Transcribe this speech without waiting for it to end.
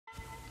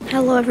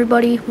Hello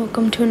everybody,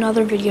 welcome to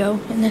another video.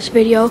 In this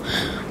video,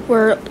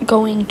 we're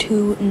going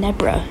to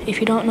Nebra. If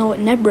you don't know what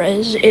Nebra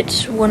is,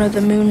 it's one of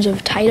the moons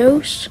of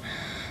Tytos,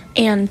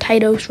 and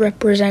Tytos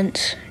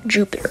represents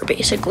Jupiter,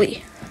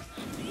 basically.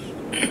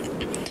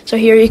 So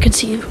here you can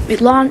see we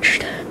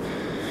launched,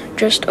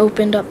 just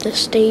opened up this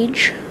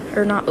stage,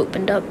 or not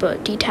opened up,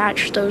 but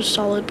detached those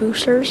solid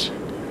boosters.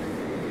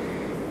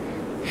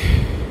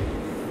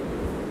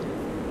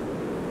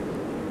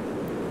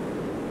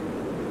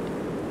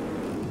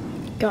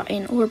 Got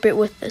in orbit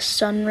with the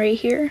sun right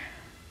here.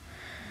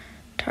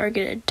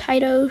 Targeted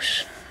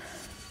Tytos.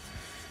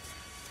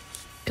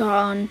 Got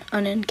on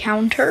an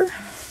encounter.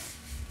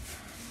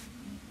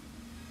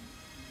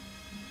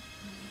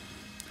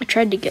 I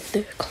tried to get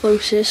the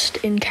closest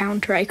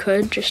encounter I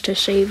could just to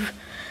save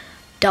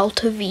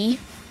Delta V.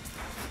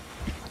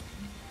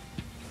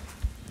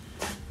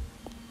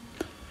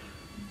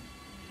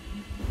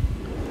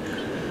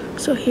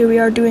 So here we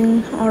are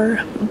doing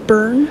our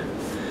burn.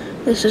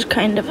 This is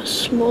kind of a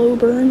slow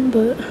burn,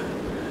 but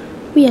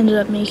we ended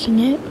up making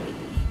it.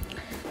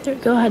 There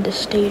we go, I had the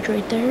stage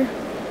right there.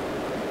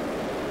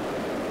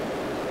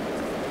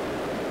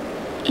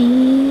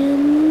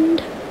 And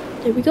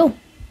there we go.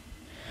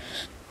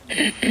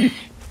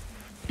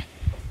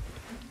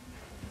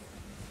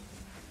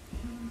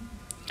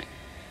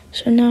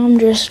 So now I'm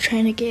just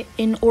trying to get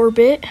in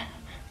orbit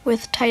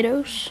with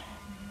Tytos.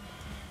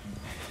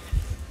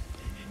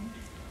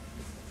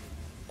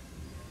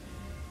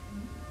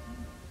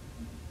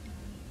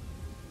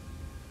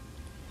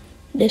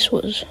 This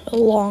was a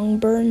long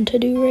burn to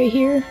do right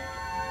here.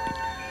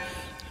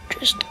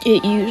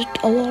 It used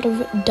a lot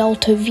of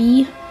Delta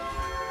V.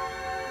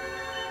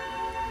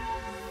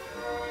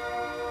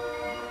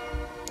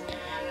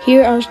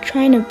 Here I was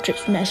trying to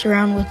just mess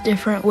around with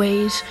different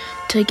ways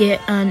to get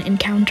an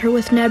encounter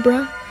with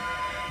Nebra,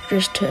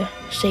 just to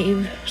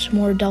save some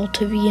more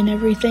Delta V and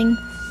everything.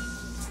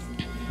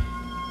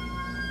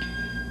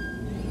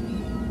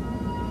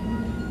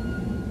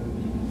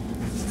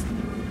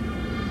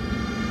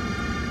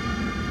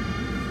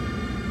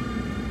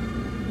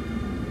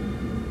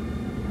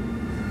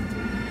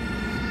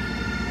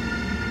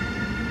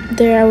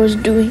 There I was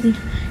doing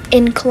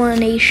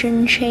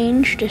inclination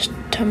change just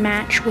to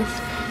match with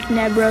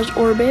Nebra's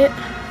orbit.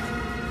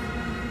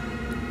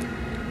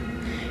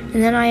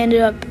 And then I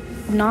ended up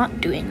not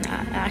doing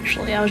that,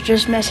 actually. I was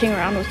just messing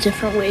around with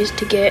different ways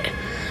to get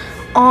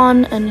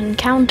on an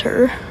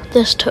encounter.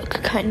 This took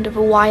kind of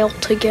a while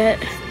to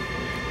get.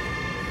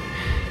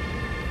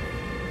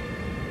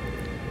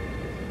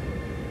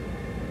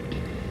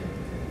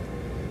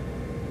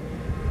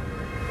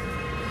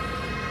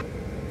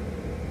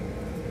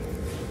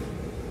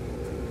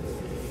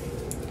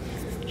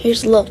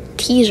 Here's a little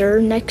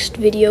teaser. Next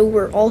video,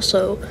 we're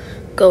also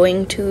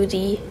going to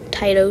the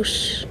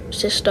Tytos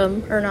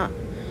system, or not,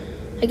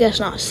 I guess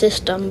not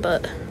system,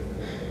 but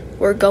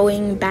we're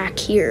going back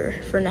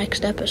here for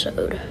next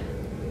episode,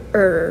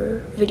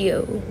 or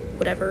video,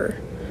 whatever.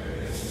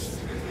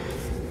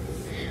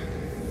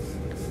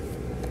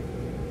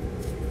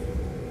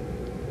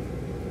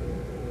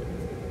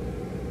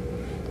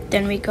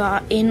 Then we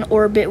got in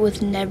orbit with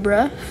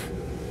Nebra,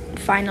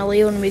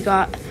 finally, when we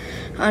got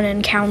an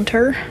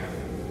encounter.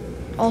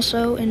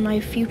 Also, in my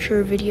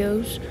future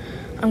videos,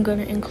 I'm going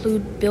to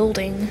include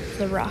building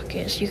the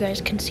rockets. You guys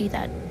can see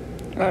that.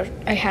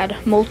 I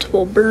had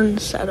multiple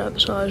burns set up,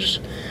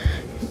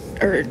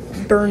 or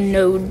burn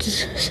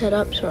nodes set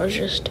up, so I was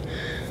just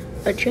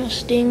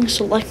adjusting,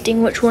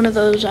 selecting which one of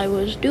those I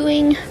was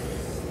doing,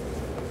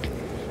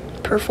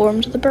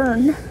 performed the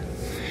burn,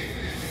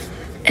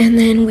 and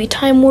then we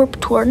time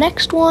warp to our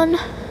next one.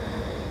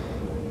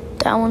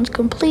 That one's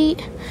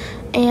complete.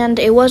 And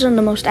it wasn't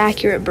the most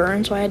accurate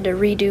burn, so I had to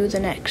redo the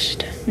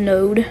next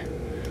node.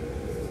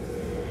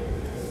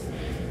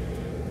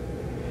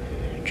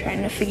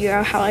 Trying to figure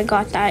out how I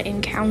got that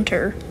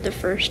encounter the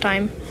first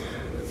time.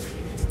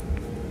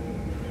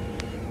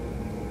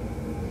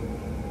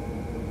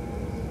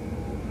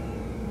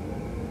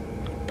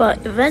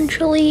 But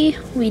eventually,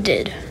 we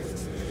did.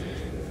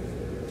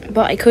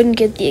 But I couldn't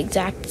get the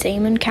exact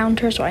same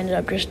encounter, so I ended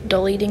up just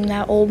deleting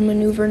that old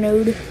maneuver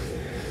node.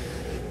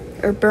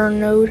 Or burn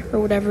node, or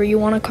whatever you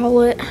want to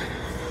call it.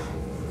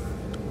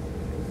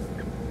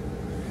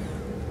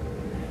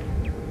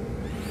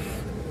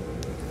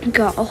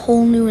 Got a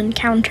whole new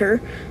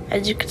encounter.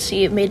 As you can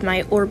see, it made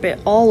my orbit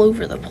all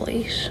over the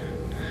place.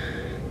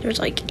 There's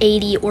like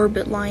 80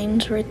 orbit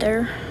lines right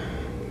there.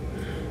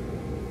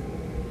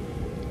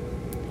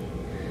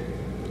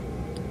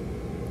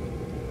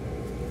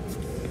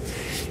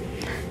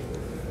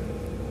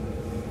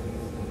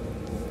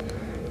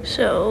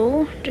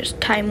 So, just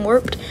time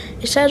warped.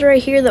 It says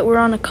right here that we're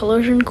on a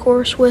collision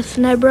course with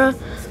Nebra,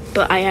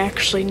 but I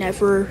actually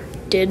never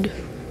did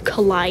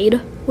collide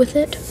with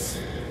it.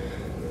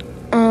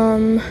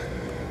 And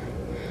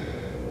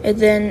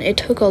then it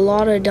took a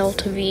lot of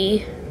Delta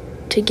V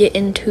to get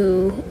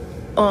into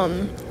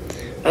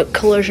a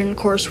collision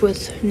course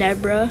with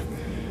Nebra.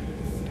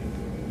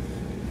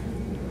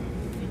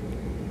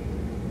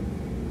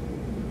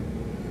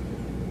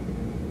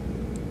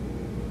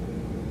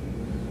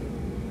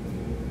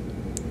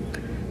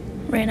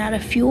 ran out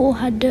of fuel,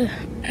 had to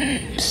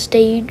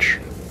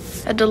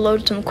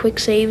load some quick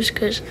saves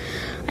because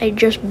I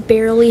just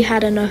barely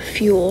had enough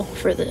fuel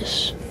for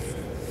this.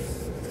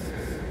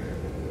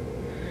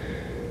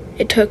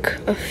 It took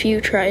a few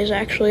tries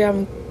actually.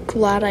 I'm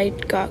glad I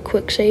got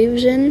quick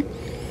saves in.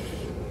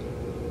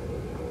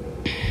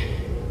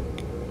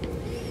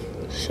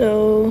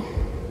 So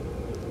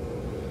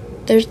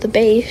there's the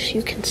base,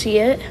 you can see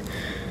it,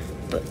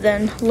 but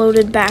then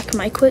loaded back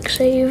my quick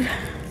save,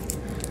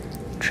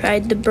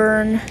 tried to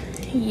burn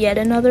yet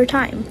another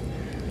time.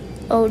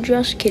 Oh,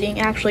 just kidding.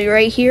 Actually,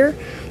 right here,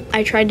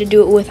 I tried to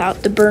do it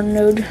without the burn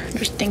node,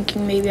 just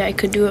thinking maybe I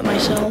could do it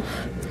myself.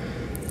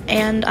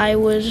 And I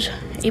was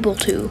able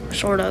to,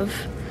 sort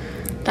of.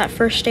 That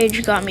first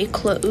stage got me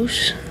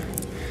close.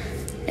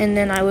 And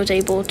then I was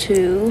able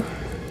to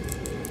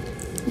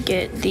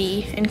get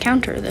the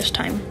encounter this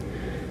time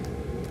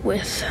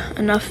with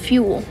enough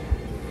fuel.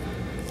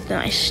 Then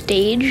I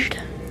staged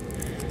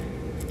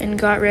and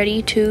got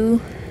ready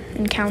to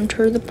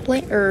encounter the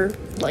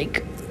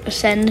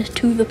ascend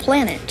to the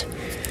planet.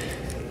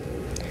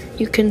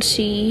 You can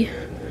see,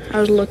 I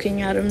was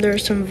looking at them,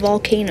 there's some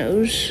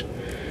volcanoes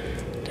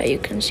that you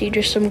can see,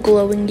 just some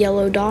glowing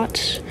yellow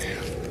dots.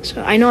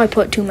 So I know I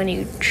put too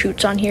many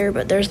chutes on here,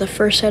 but there's the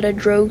first set of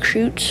drogue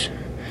chutes.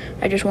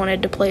 I just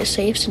wanted to play it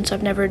safe since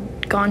I've never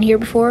gone here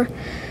before.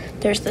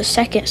 There's the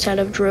second set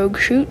of drogue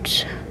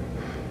chutes.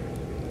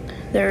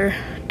 They're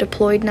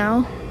deployed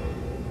now.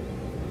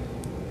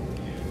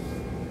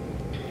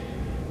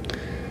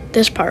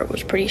 This part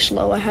was pretty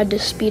slow. I had to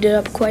speed it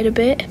up quite a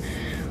bit.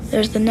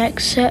 There's the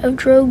next set of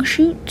drogue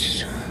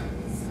chutes.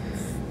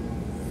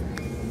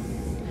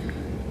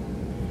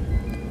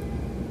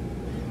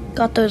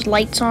 Got those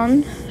lights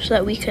on so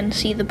that we can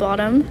see the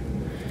bottom.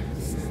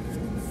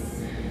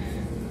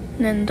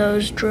 And then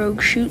those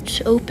drogue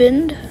chutes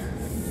opened.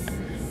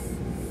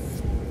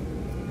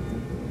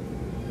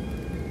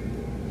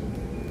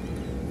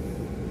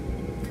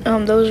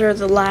 Those are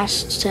the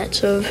last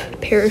sets of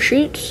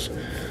parachutes.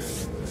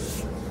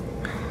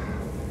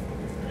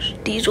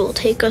 These will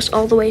take us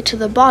all the way to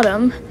the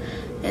bottom,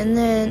 and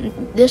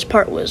then this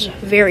part was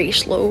very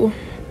slow.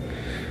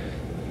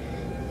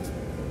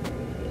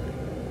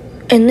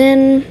 And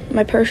then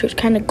my parachute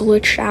kind of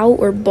glitched out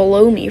or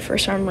below me for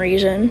some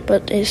reason,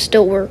 but it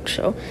still worked.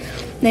 So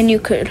then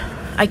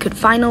I could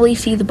finally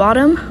see the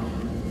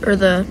bottom, or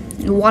the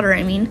water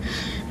I mean,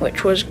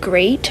 which was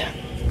great.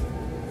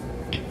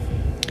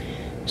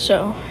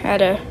 So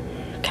had a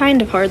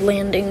kind of hard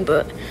landing,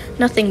 but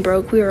nothing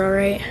broke, we were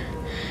alright.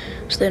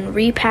 So then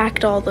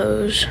repacked all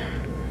those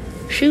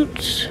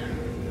chutes.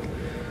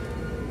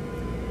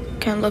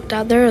 Kind of looked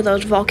out there,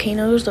 those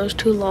volcanoes, those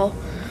two little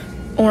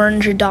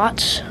orange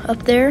dots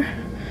up there.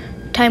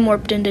 Time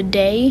warped into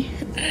day.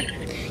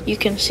 You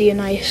can see a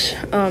nice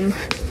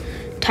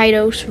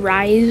Tidos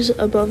rise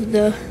above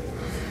the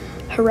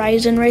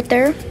horizon right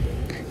there.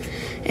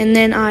 And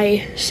then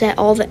I set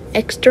all the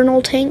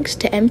external tanks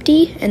to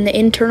empty and the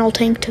internal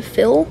tank to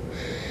fill.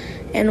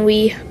 And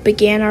we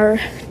began our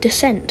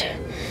descent.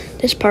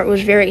 This part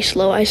was very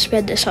slow. I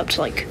sped this up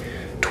to like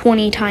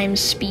 20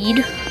 times speed,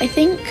 I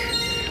think.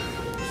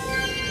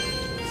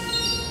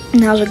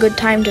 Now's a good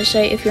time to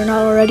say, if you're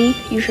not already,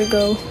 you should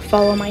go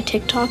follow my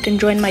TikTok and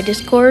join my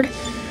Discord.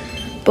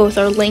 Both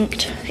are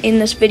linked in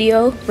this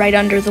video, right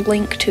under the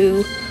link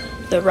to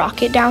the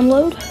rocket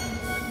download.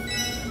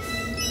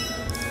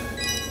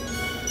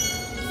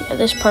 Yeah,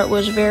 this part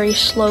was very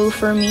slow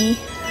for me.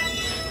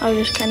 I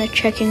was just kind of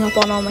checking up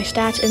on all my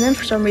stats, and then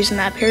for some reason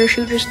that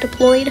parachute just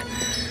deployed.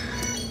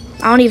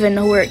 I don't even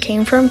know where it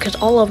came from, because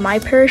all of my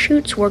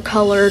parachutes were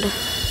colored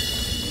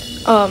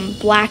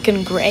black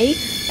and gray,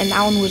 and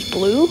that one was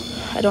blue.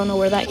 I don't know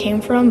where that came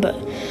from, but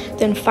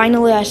then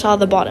finally I saw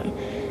the bottom.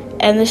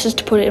 And this is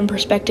to put it in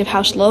perspective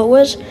how slow it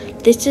was.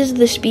 This is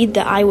the speed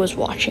that I was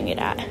watching it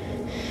at.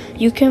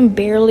 You can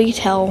barely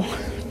tell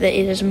that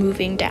it is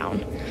moving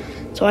down.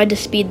 So I had to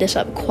speed this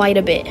up quite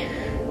a bit.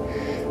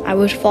 I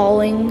was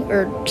falling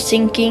or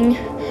sinking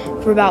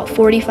for about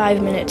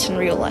 45 minutes in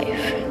real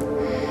life.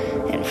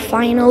 And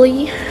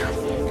finally,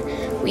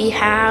 we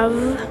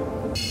have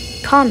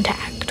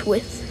contact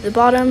with the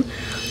bottom.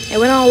 I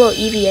went on a little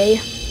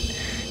EVA,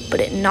 but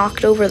it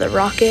knocked over the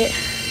rocket.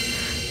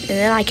 And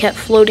then I kept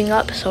floating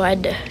up, so I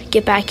had to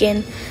get back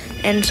in.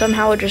 And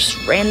somehow it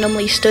just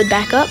randomly stood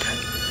back up.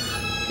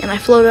 And I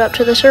floated up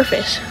to the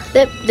surface.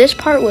 This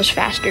part was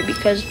faster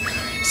because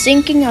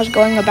sinking I was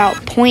going about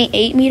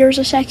 0.8 meters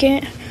a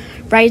second.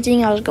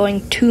 Rising I was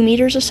going 2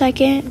 meters a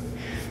second.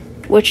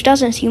 Which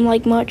doesn't seem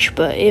like much,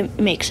 but it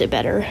makes it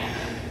better.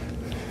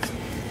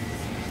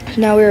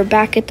 Now we're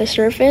back at the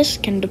surface,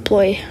 can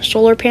deploy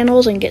solar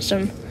panels and get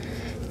some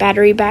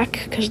battery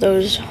back because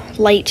those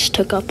lights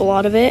took up a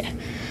lot of it.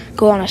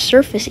 Go on a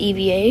surface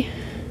EVA,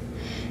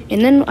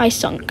 and then I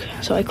sunk.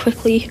 So I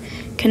quickly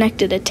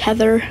connected a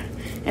tether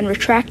and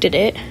retracted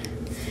it.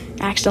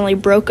 Accidentally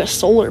broke a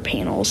solar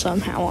panel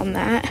somehow on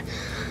that.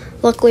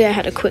 Luckily I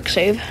had a quick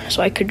save,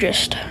 so I could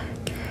just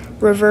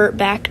revert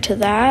back to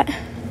that.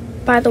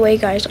 By the way,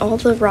 guys, all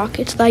the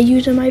rockets that I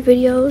use in my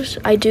videos,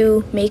 I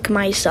do make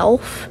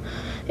myself.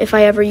 If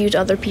I ever use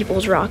other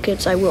people's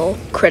rockets, I will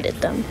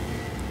credit them.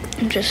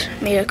 I just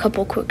made a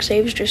couple quick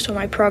saves just so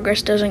my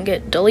progress doesn't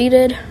get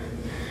deleted.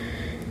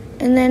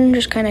 And then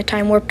just kind of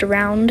time warped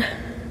around.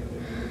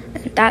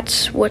 And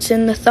that's what's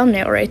in the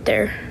thumbnail right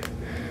there.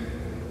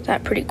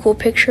 That pretty cool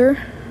picture.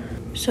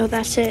 So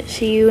that's it.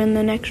 See you in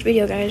the next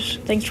video, guys.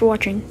 Thanks for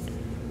watching.